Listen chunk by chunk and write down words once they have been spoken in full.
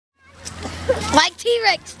Like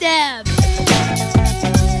T-Rex Dab.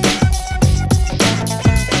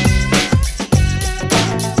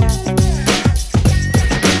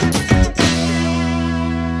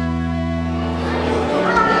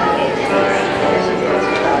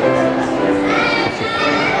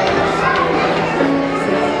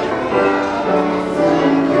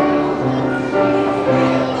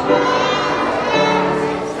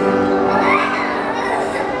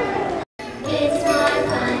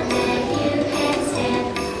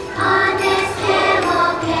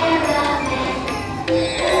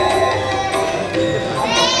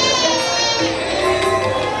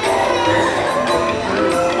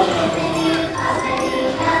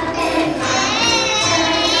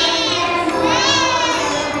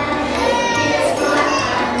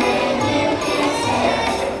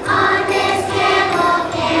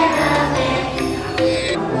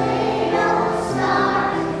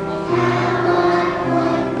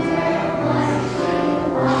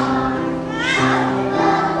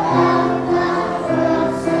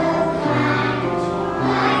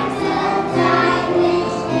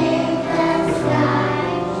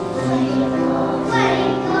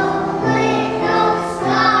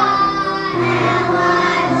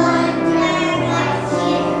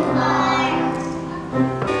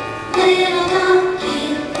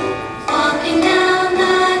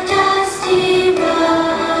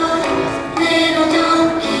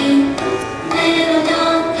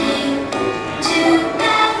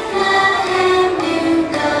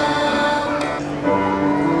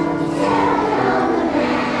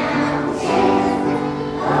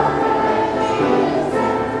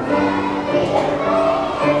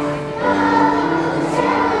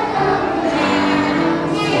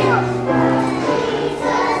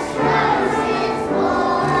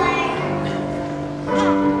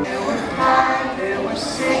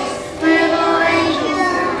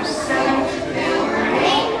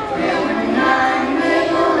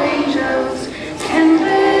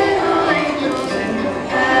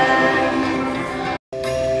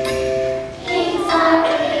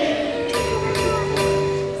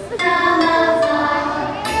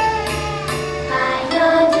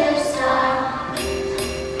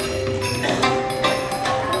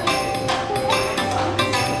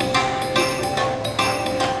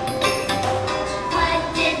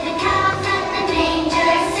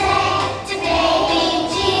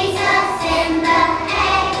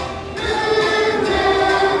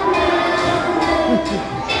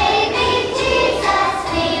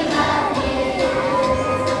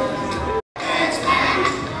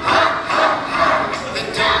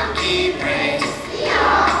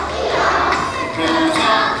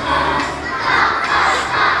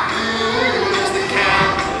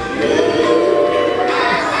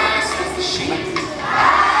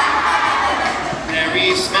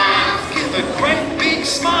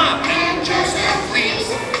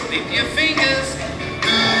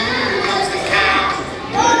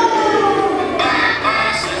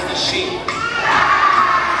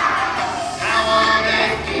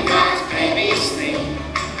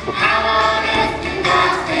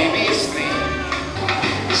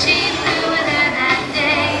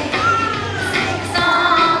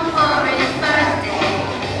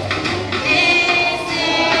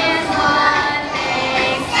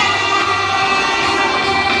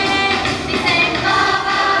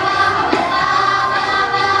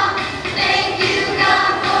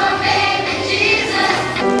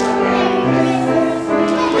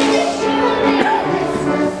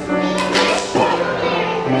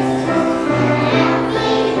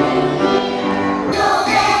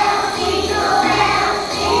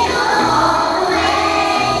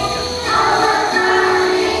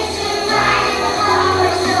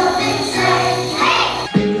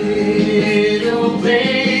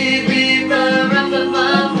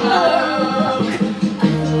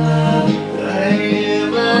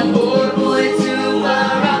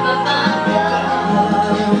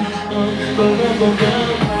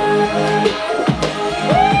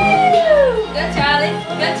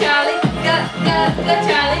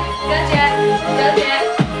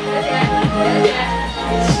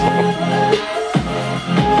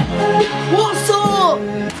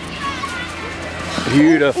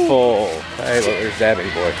 Beautiful. Hey, look, there's Dabby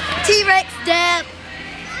boy. T-Rex Dab.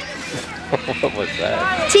 What was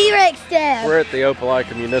that? T-Rex Dab. We're at the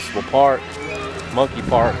Opelika Municipal Park, Monkey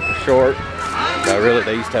Park for short. No, really,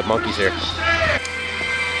 they used to have monkeys here.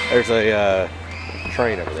 There's a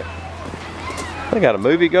train over there. They got a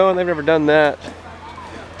movie going. They've never done that.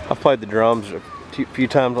 I've played the drums a few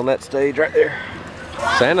times on that stage right there.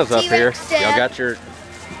 Santa's up here. Y'all got your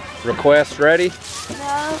requests ready?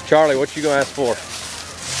 No. Charlie, what you gonna ask for?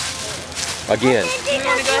 Again. You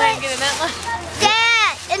want to go ahead and get in that line?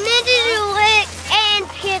 Dad, and then do Rick and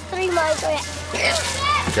PS3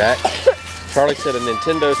 Minecraft. Jack. Charlie said a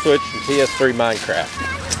Nintendo Switch and PS3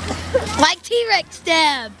 Minecraft. Like T-Rex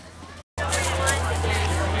Deb. Look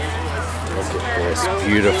at this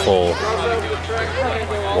beautiful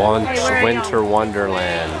winter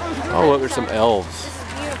wonderland. Oh, look, there's some elves.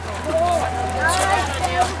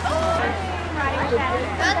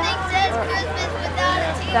 Nothing says Christmas without a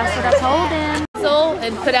T-Rex. That's what I told him.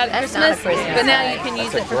 And put out Christmas, but now you can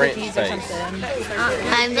use it for Grinch cookies or face. something.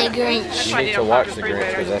 I'm the Grinch. You need to watch the Grinch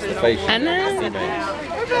because that's the face. I know.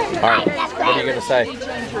 Alright, what are you going to say?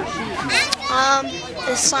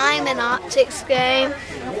 The Simon Optics game.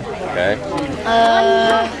 Okay.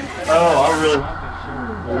 Oh, I really.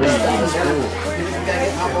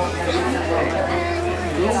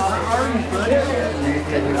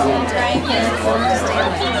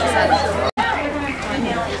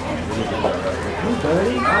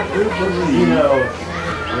 You know,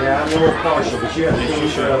 yeah, I'm a little partial, but you have to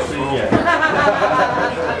finish what I've seen yet.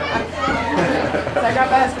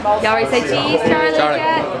 Y'all already say cheese, Charlie?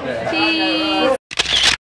 Jack? Cheese.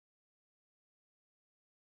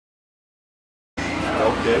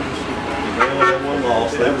 Okay, you only had one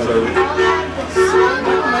loss, that was over.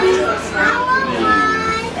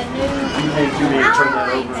 You had too many to turn that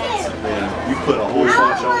over, and you put a whole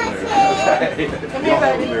bunch on there. Okay.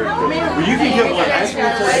 Well, you can get one. Ask me to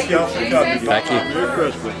take y'all some copies. Thank you. Merry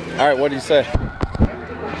Christmas. Alright, what do you say? He said,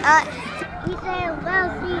 well,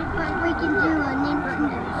 see what we can do on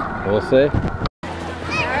Nintendo. We'll see.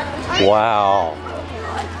 Wow.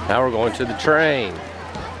 Now we're going to the train.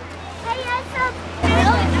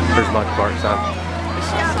 Here's Monkey Park sign.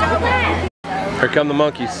 Here come the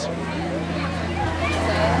monkeys.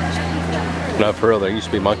 No, for real, there used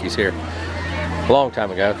to be monkeys here a long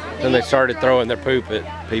time ago. Then they started throwing their poop at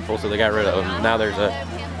people, so they got rid of them. Now there's a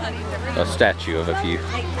statue of a few.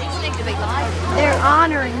 They're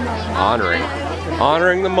honoring them.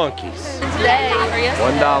 Honoring the monkeys.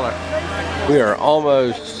 $1. We are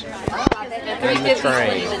almost in the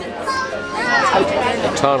train.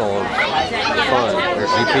 The tunnel of fun. There's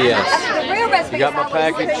GPS. You got my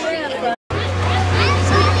package?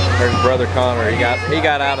 There's Brother Connor. He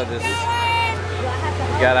got out of this.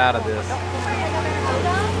 He got out of this.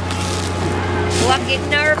 Well, I'm getting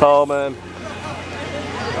nervous. Coleman.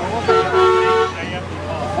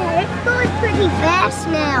 It's going pretty fast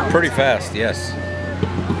now. Pretty fast, yes.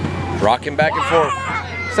 Rocking back and forth.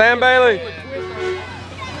 Sam Bailey.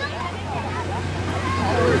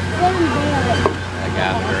 That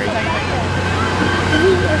guy's great.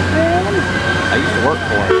 I used to work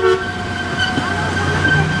for him.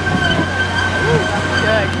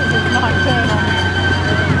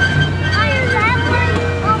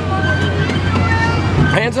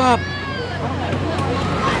 Hands up.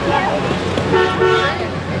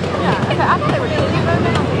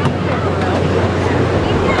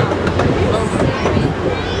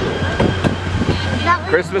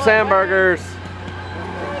 Christmas hamburgers.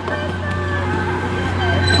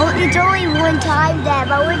 Well, it's only one time, Dad,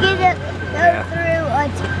 but we're gonna go through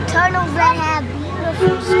tunnels that have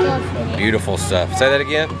beautiful stuff in it. Beautiful stuff. Say that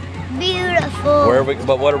again. Beautiful. Where are we?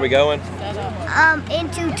 But what are we going?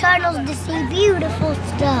 Into tunnels to see beautiful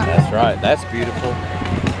stuff. That's right. That's beautiful.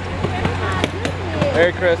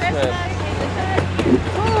 Merry Christmas.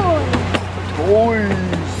 Toys.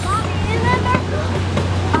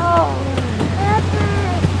 Oh,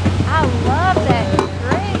 I love that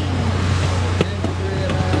tree.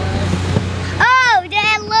 oh,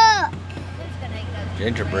 Dad, look.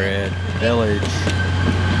 Gingerbread village.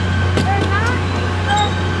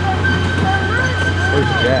 Where's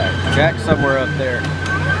Jack? Jack's somewhere up there.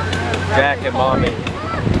 Jack and Mommy.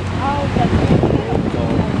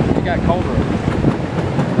 He got colder.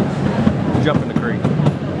 Jump in the creek.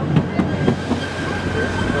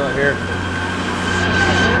 Here.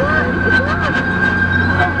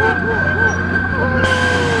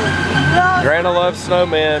 Grandma loves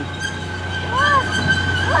snowmen.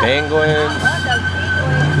 Penguins.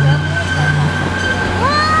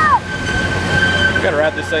 You gotta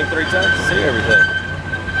ride this thing 3 times to see everything.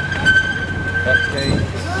 Cupcakes.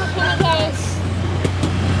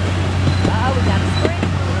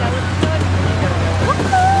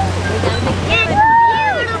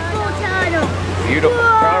 Beautiful tunnel. Beautiful.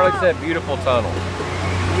 Charlie said beautiful tunnel.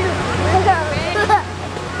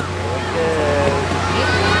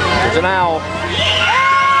 There's an owl.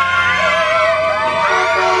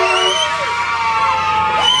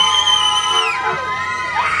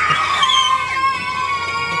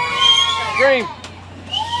 Dream.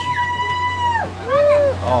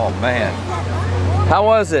 Oh man. How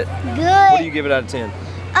was it? Good. What do you give it out of 10?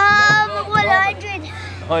 100.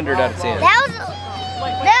 100 out of 10. That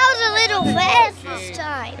was a little fast this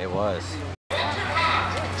time. It was.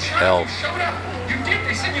 Hell.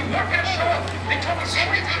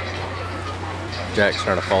 Jack's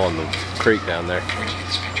trying to fall in the creek down there.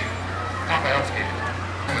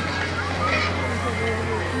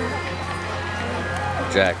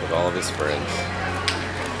 Jack with all of his friends.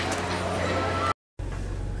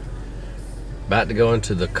 About to go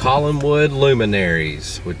into the Collinwood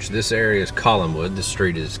Luminaries, which this area is Collinwood. The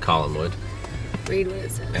street is Collinwood. Read what it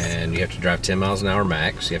says. And you have to drive 10 miles an hour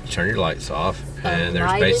max. You have to turn your lights off. And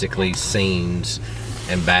there's basically scenes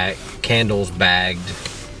and candles bagged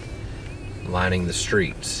lining the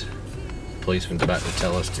streets. The policeman's about to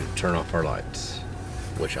tell us to turn off our lights,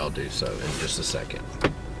 which I'll do so in just a second.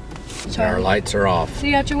 So our lights are off.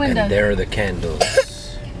 See out your window. And there are the candles.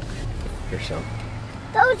 Here's some.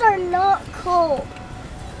 Those are not cool.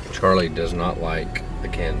 Charlie does not like the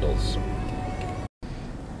candles.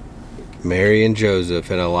 Mary and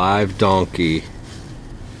Joseph and a live donkey.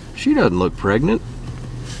 She doesn't look pregnant.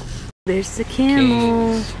 There's the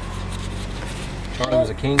camel. Kings. Charlie was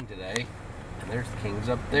a king today. And there's the kings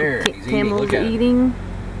up there. He's eating. Camel's Look at him. eating.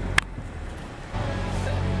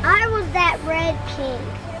 I was that red king.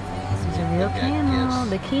 This is a real camel.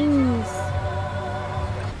 The kings.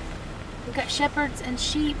 We've got shepherds and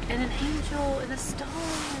sheep and an angel and a star.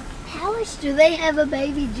 How much do they have a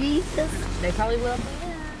baby Jesus? They probably will.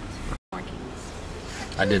 More kings.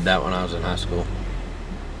 I did that when I was in high school.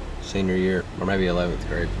 Senior year, or maybe 11th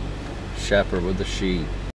grade. Shepherd with the sheep.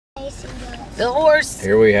 The horse.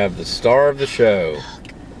 Here we have the star of the show.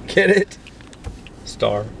 Get it?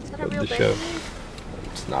 Star of the show.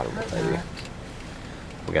 It's not a real baby.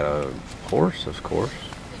 We got a horse, of course.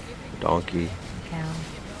 Donkey. Cow.